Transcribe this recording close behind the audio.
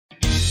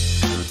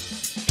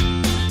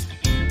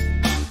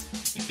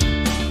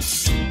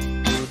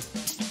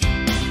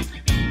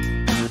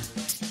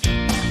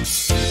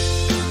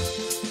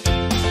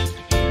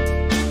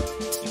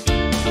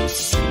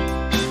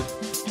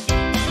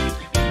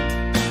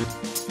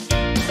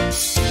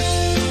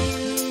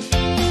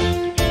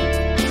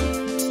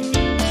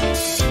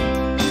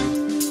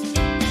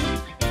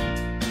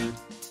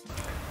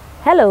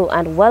Hello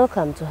and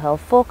welcome to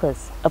Health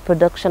Focus, a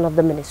production of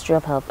the Ministry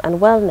of Health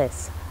and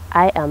Wellness.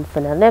 I am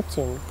Fenel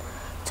Neptune.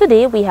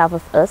 Today we have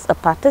with us a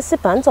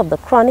participant of the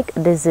Chronic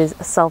Disease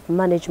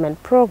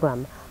Self-Management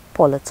Program,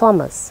 Paula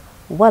Thomas.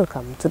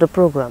 Welcome to the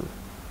program.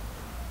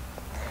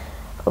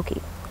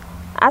 Okay,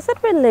 as it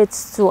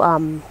relates to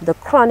the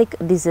Chronic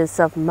Disease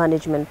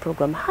Self-Management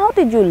Program, how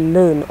did you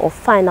learn or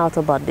find out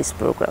about this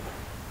program?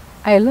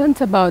 I learned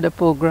about the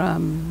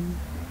program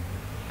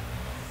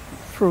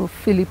through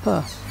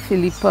Philippa.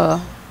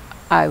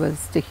 I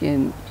was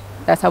taking,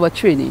 that's our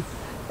training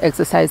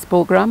exercise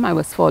program I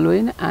was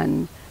following,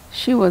 and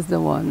she was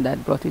the one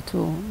that brought it to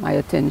my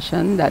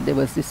attention that there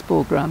was this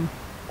program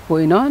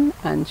going on,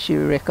 and she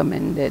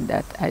recommended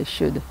that I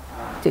should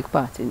take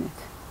part in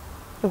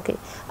it. Okay,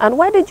 and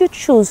why did you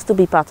choose to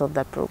be part of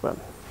that program?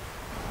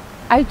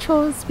 I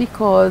chose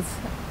because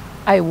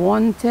I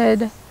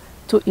wanted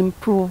to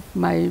improve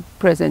my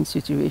present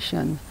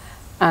situation,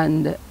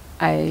 and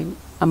I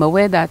am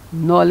aware that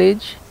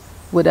knowledge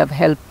would have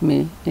helped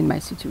me in my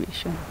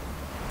situation.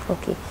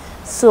 Okay,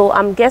 so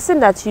I'm guessing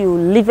that you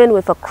living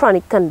with a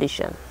chronic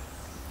condition.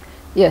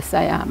 Yes,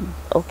 I am.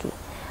 Okay,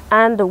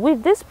 and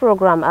with this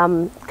program,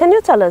 can you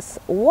tell us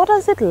what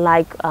is it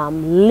like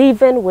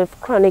living with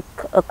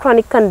a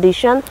chronic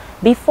condition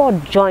before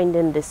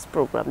joining this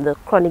program, the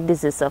Chronic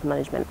Disease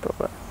Self-Management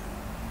Program?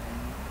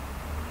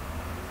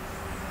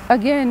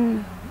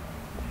 Again,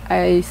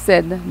 I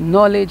said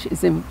knowledge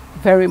is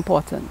very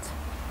important.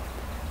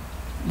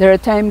 There are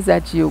times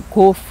that you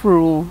go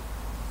through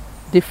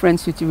different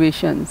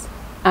situations,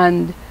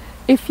 and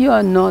if you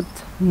are not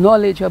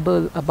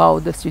knowledgeable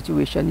about the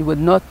situation, you would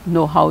not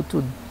know how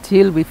to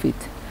deal with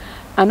it.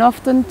 And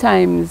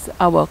oftentimes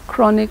our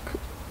chronic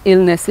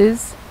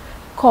illnesses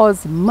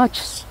cause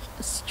much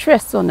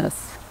stress on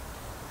us,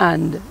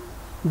 and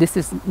this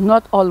is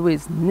not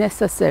always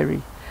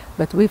necessary,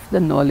 but with the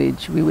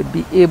knowledge we would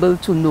be able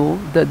to know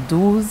the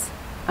do's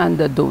and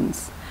the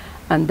don'ts.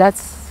 And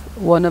that's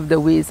one of the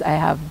ways I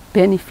have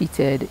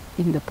benefited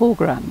in the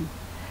program.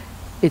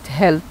 It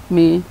helped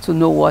me to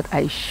know what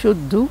I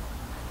should do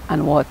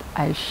and what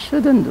I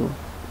shouldn't do.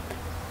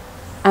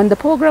 And the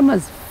program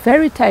was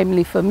very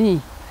timely for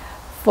me.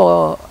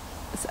 For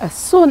as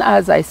soon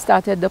as I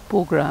started the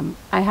program,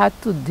 I had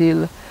to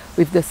deal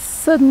with the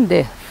sudden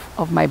death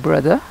of my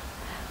brother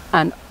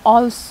and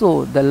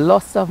also the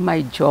loss of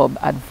my job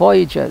at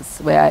Voyagers,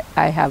 where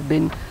I have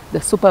been the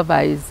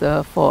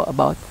supervisor for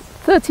about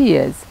 30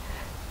 years.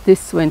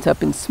 This went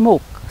up in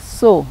smoke.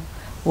 So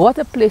what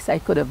a place I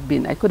could have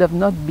been. I could have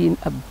not been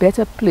a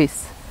better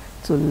place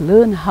to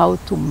learn how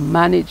to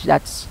manage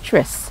that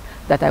stress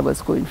that I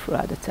was going through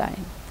at the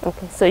time.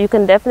 Okay, so you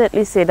can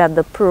definitely say that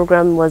the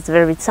program was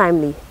very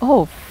timely.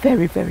 Oh,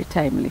 very, very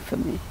timely for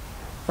me.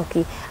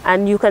 Okay,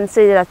 and you can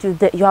say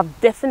that you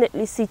have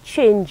definitely seen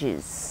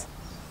changes.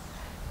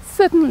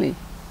 Certainly,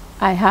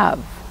 I have.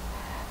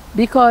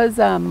 Because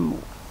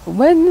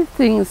when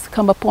things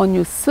come upon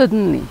you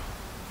suddenly,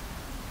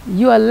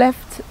 you are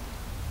left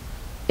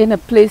in a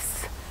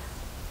place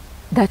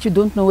that you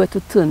don't know where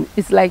to turn.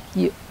 It's like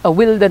a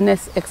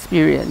wilderness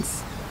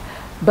experience.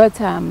 But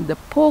the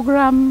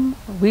program,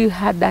 we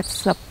had that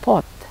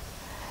support.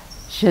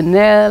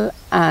 Janelle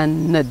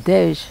and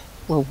Nadej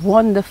were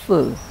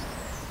wonderful.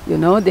 You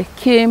know, they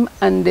came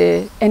and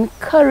they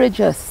encouraged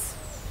us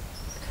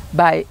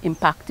by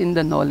impacting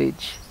the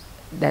knowledge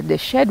that they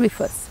shared with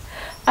us.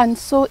 And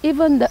so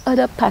even the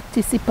other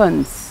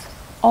participants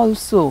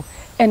also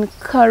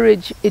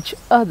encourage each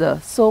other.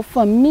 So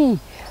for me,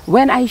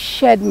 when I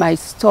shared my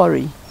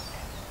story,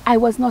 I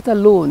was not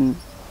alone.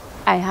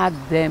 I had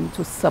them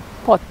to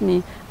support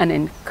me and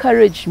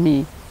encourage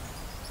me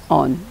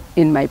on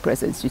in my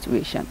present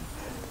situation.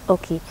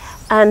 Okay,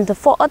 and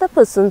for other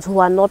persons who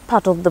are not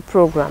part of the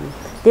program,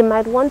 they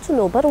might want to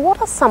know, but what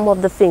are some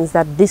of the things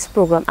that this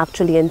program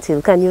actually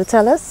entails? Can you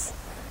tell us?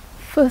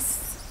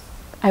 First,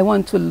 I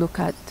want to look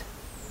at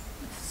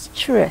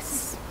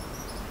stress.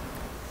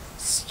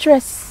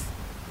 Stress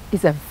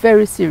is a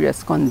very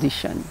serious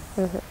condition.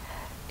 Mm-hmm.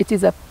 It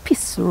is a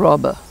peace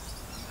robber,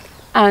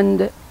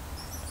 and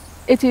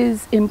it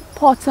is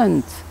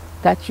important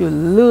that you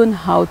learn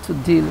how to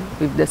deal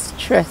with the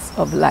stress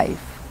of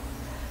life.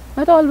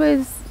 Not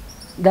always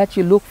that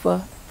you look for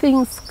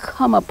things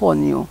come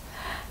upon you,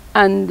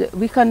 and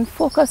we can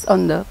focus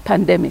on the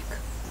pandemic,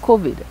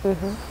 COVID.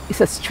 Mm-hmm.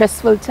 It's a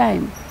stressful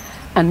time,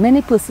 and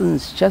many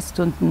persons just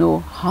don't know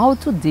how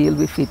to deal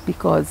with it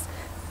because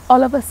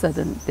all of a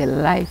sudden their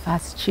life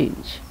has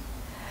changed.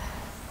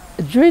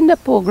 During the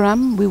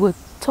program, we were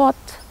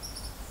taught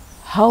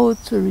how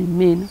to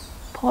remain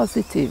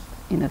positive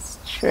in a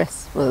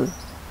stressful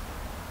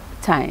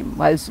time,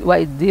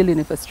 while dealing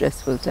with a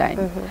stressful time.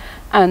 Mm-hmm.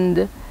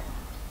 And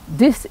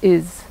this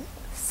is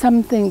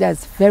something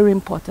that's very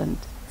important,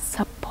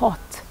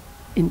 support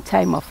in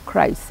time of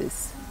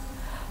crisis.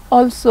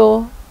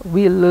 Also,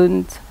 we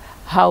learned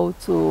how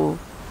to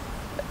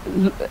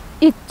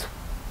eat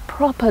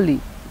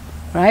properly,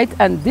 right?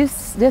 And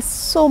there's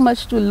so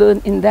much to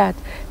learn in that,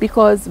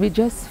 because we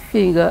just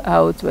figure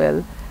out,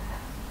 well,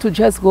 to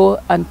just go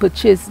and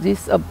purchase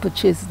this or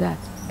purchase that.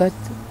 But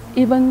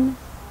even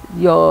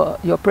your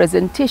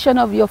presentation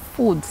of your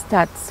food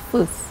starts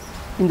first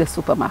in the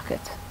supermarket,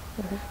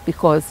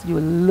 because you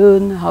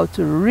learn how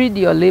to read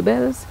your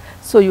labels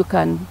so you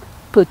can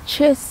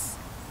purchase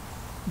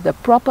the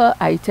proper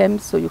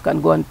items so you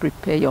can go and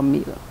prepare your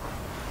meal.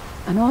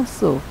 And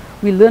also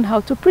we learn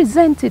how to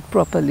present it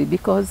properly,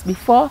 because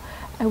before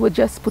I would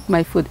just put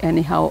my food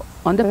anyhow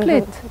on the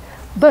plate.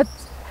 But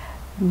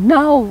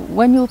now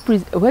when you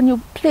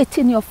plate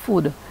in your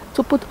food,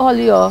 to put all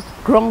your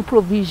ground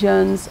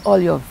provisions, all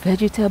your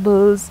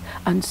vegetables,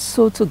 and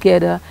sew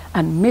together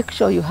and make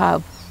sure you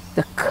have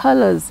the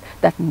colors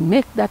that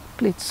make that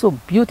plate so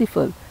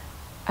beautiful.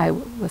 I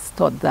was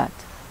taught that,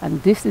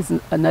 and this is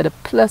another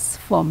plus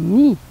for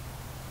me.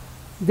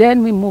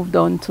 Then we moved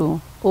on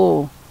to,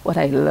 oh, what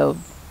I love,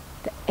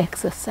 the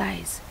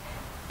exercise.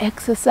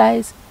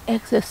 Exercise,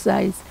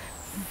 exercise,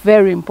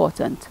 very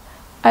important.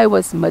 I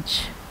was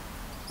much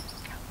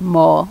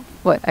more,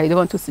 well, I don't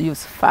want to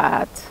use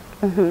fat,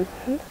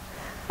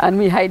 and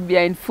we hide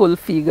behind full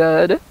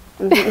figured.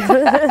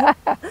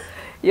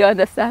 You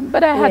understand?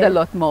 But I had a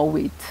lot more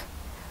weight,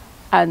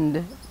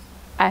 and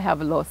I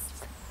have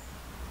lost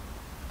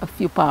a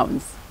few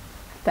pounds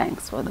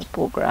thanks for the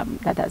program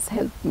that has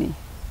helped me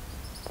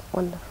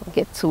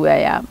get to where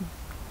I am.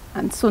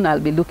 And soon I'll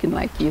be looking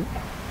like you.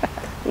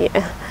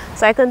 Yeah.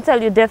 So I can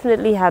tell you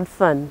definitely had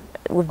fun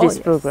with this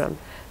program.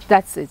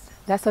 That's it.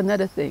 That's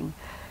another thing.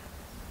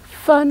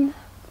 Fun,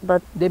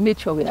 but they made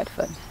sure we had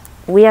fun.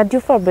 We are due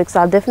for a break,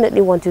 so I'll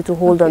definitely want you to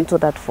hold on to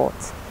that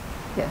thought.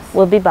 Yes.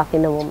 We'll be back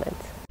in a moment.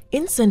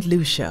 In St.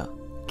 Lucia,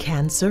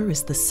 cancer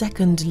is the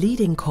second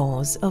leading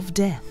cause of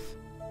death.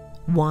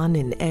 1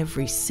 in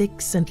every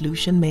 6 St.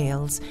 Lucian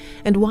males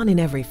and 1 in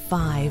every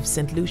 5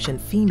 St. Lucian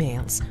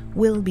females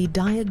will be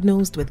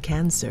diagnosed with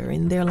cancer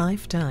in their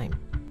lifetime.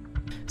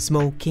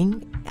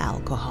 Smoking,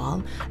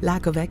 alcohol,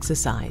 lack of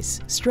exercise,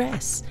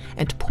 stress,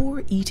 and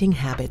poor eating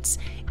habits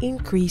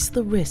increase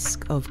the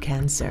risk of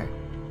cancer.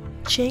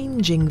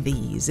 Changing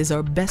these is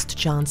our best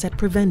chance at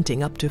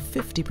preventing up to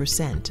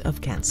 50% of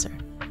cancer.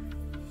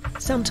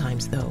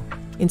 Sometimes, though,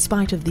 in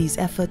spite of these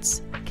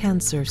efforts,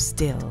 cancer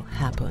still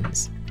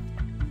happens.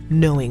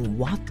 Knowing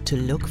what to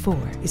look for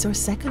is our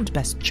second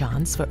best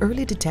chance for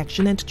early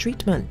detection and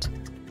treatment.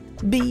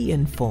 Be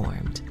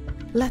informed.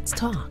 Let's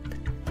talk.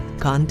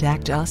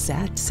 Contact us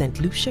at St.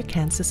 Lucia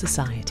Cancer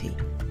Society.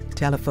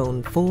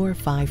 Telephone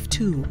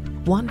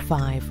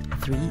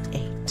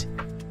 452-1538.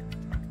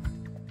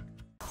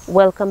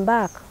 Welcome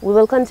back. We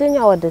will continue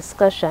our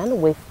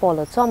discussion with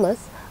Paula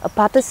Thomas, a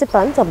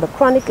participant of the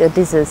Chronic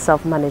Disease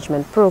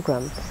Self-Management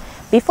Program.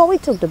 Before we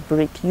took the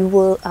break, you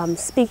were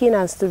speaking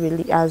as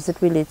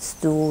it relates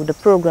to the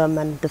program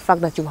and the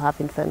fact that you have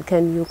fun.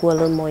 Can you go a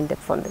little more in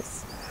depth on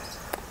this?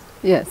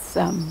 Yes.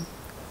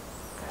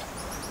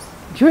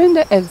 During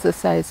the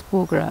exercise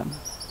program,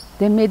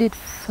 they made it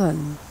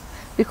fun,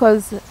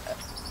 because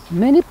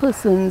many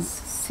persons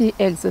see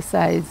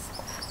exercise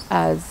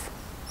as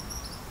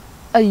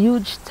a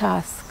huge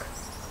task.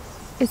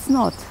 It's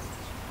not.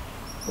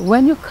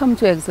 When you come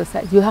to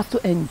exercise, you have to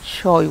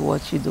enjoy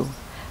what you do.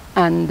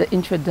 And the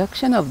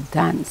introduction of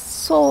dance,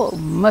 so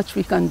much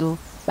we can do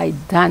by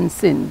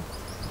dancing,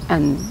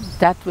 and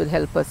that will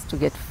help us to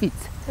get fit.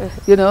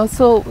 You know,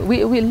 so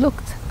we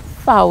looked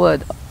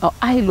forward, or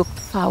I looked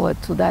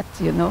forward to that,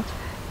 you know,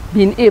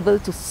 being able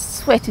to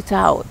sweat it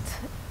out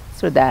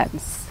through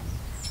dance,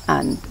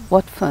 and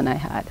what fun I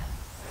had.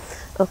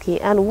 Okay,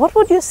 and what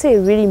would you say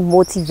really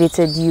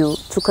motivated you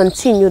to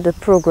continue the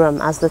program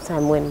as the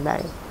time went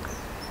by?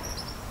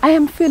 I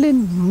am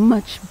feeling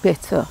much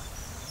better.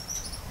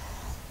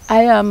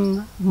 I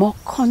am more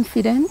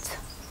confident,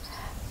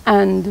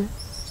 and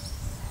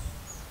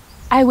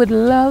I would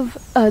love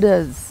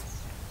others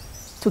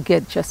to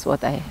get just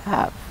what I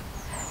have.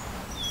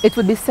 It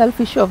would be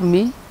selfish of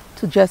me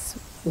to just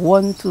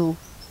want to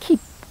keep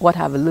what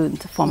I've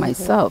learned for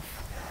myself.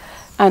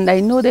 And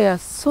I know there are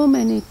so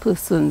many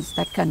persons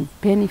that can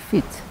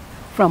benefit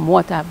from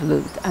what I've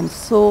learned. And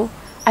so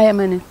I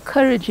am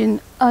encouraging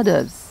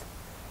others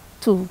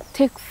to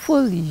take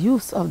full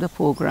use of the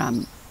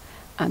program,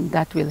 and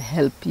that will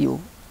help you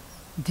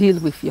deal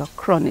with your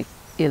chronic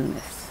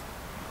illness.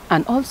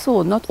 And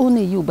also, not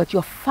only you, but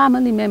your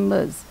family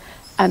members.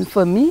 And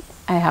for me,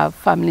 I have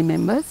family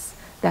members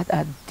that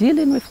are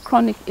dealing with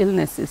chronic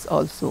illnesses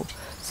also.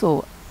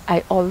 So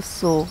I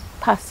also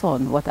pass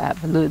on what I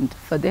have learned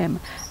for them,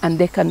 and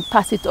they can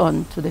pass it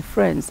on to their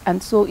friends.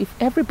 And so if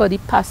everybody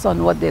pass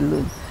on what they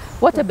learn,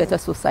 what a better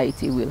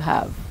society we'll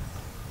have.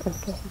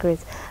 Okay, great.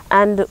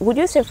 And would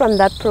you say from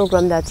that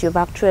program that you've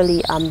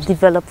actually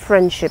developed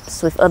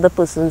friendships with other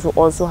persons who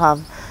also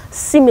have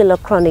similar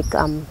chronic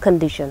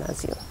condition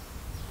as you?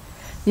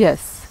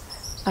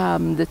 Yes.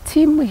 The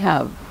team we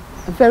have,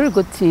 a very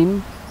good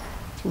team.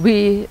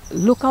 We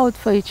look out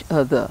for each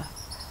other.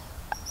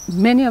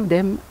 Many of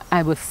them,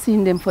 I was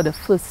seeing them for the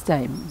first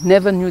time,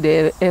 never knew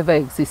they ever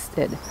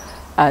existed.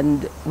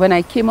 And when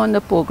I came on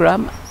the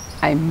program,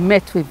 I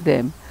met with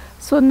them.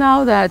 So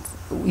now that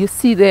you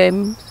see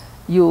them,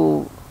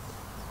 you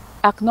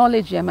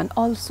acknowledge them, and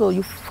also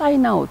you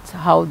find out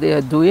how they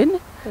are doing.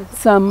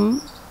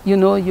 Some, you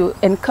know, you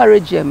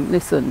encourage them.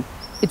 Listen,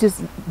 it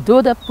is,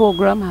 though the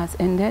program has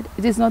ended,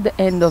 it is not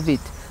the end of it.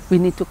 We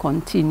need to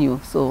continue.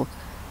 So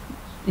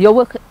your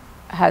work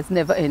has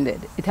never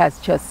ended. It has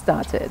just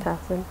started.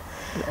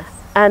 Yes.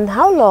 And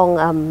how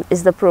long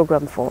is the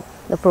program for,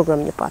 the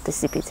program you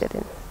participated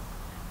in?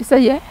 It's a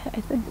year,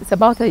 I think. It's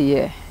about a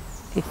year.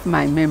 If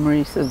my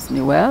memory serves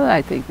me well,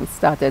 I think we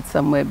started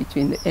somewhere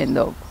between the end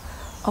of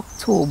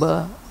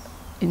October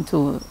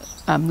into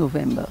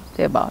November,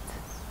 thereabout.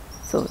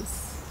 So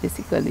it's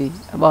basically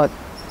about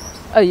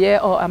a year,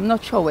 or I'm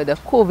not sure whether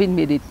COVID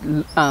made it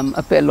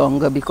appear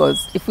longer,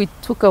 because if we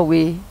took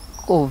away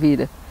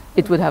COVID,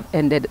 it would have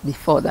ended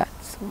before that.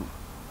 So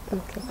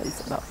okay.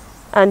 It's about.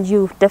 And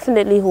you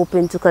definitely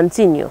hoping to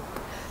continue?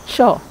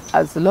 Sure,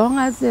 as long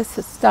as they're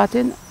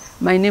starting,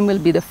 my name will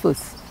be the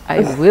first. I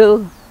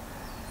will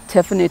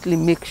definitely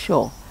make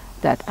sure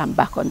that I'm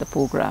back on the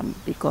program,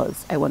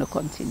 because I want to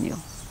continue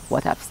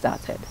what I've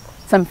started.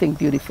 Something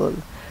beautiful,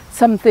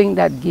 something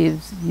that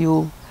gives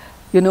you,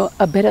 you know,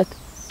 a better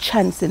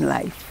chance in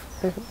life.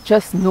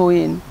 Just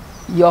knowing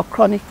your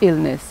chronic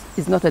illness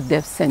is not a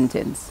death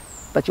sentence,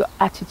 but your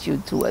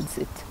attitude towards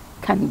it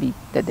can be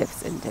the death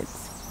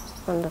sentence.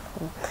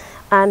 Wonderful.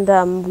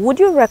 And would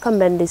you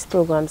recommend these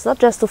programs, not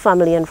just to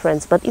family and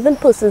friends, but even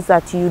persons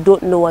that you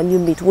don't know and you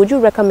meet? Would you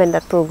recommend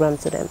that program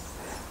to them?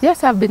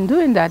 Yes, I've been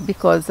doing that,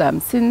 because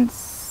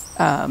since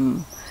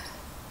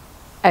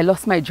I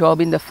lost my job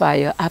in the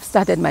fire, I've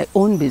started my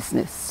own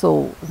business.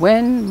 So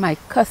when my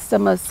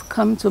customers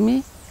come to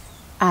me,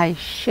 I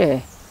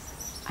share.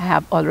 I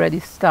have already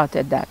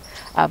started that.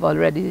 I've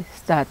already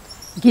started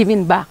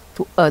giving back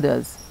to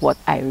others what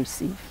I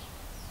receive.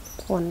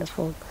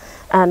 Wonderful.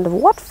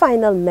 And what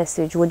final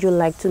message would you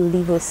like to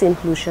leave with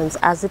St. Lucians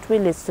as it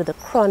relates to the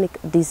chronic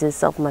disease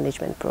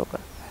self-management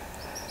program?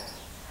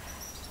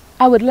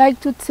 I would like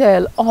to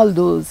tell all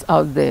those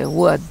out there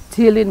who are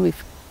dealing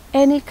with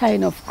any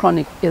kind of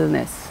chronic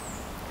illness,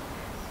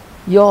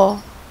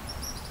 your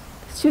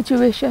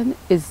situation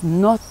is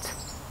not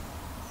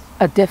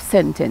a death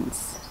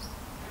sentence.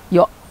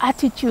 Your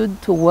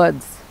attitude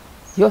towards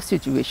your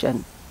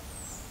situation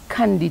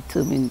can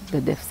determine the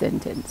death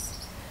sentence.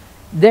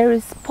 There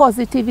is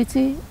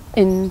positivity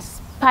in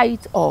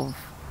spite of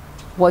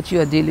what you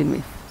are dealing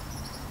with.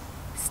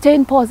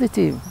 Staying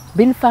positive,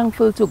 being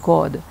thankful to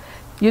God.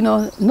 You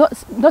know,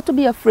 not to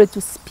be afraid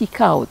to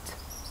speak out,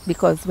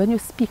 because when you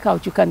speak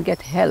out, you can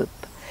get help,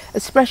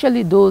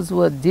 especially those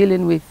who are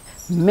dealing with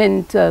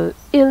mental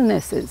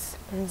illnesses.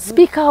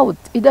 Speak out.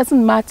 It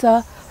doesn't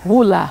matter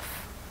who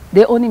laugh.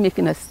 They're only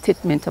making a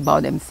statement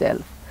about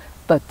themselves.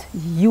 But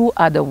you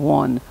are the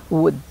one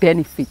who would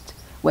benefit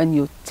when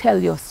you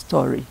tell your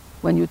story.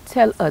 When you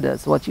tell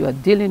others what you are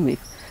dealing with,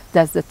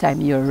 that's the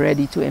time you're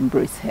ready to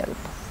embrace help.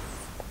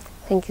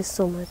 Thank you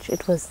so much.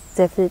 It was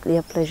definitely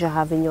a pleasure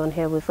having you on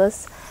here with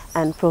us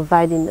and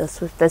providing us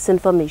with this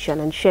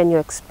information and sharing your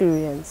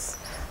experience.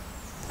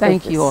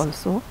 Thank you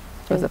also.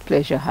 It was a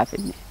pleasure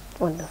having me.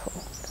 Wonderful.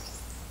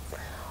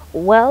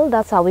 Well,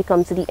 that's how we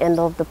come to the end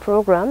of the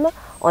program.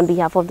 On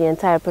behalf of the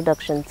entire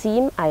production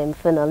team, I am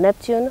Fernal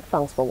Neptune.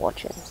 Thanks for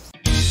watching.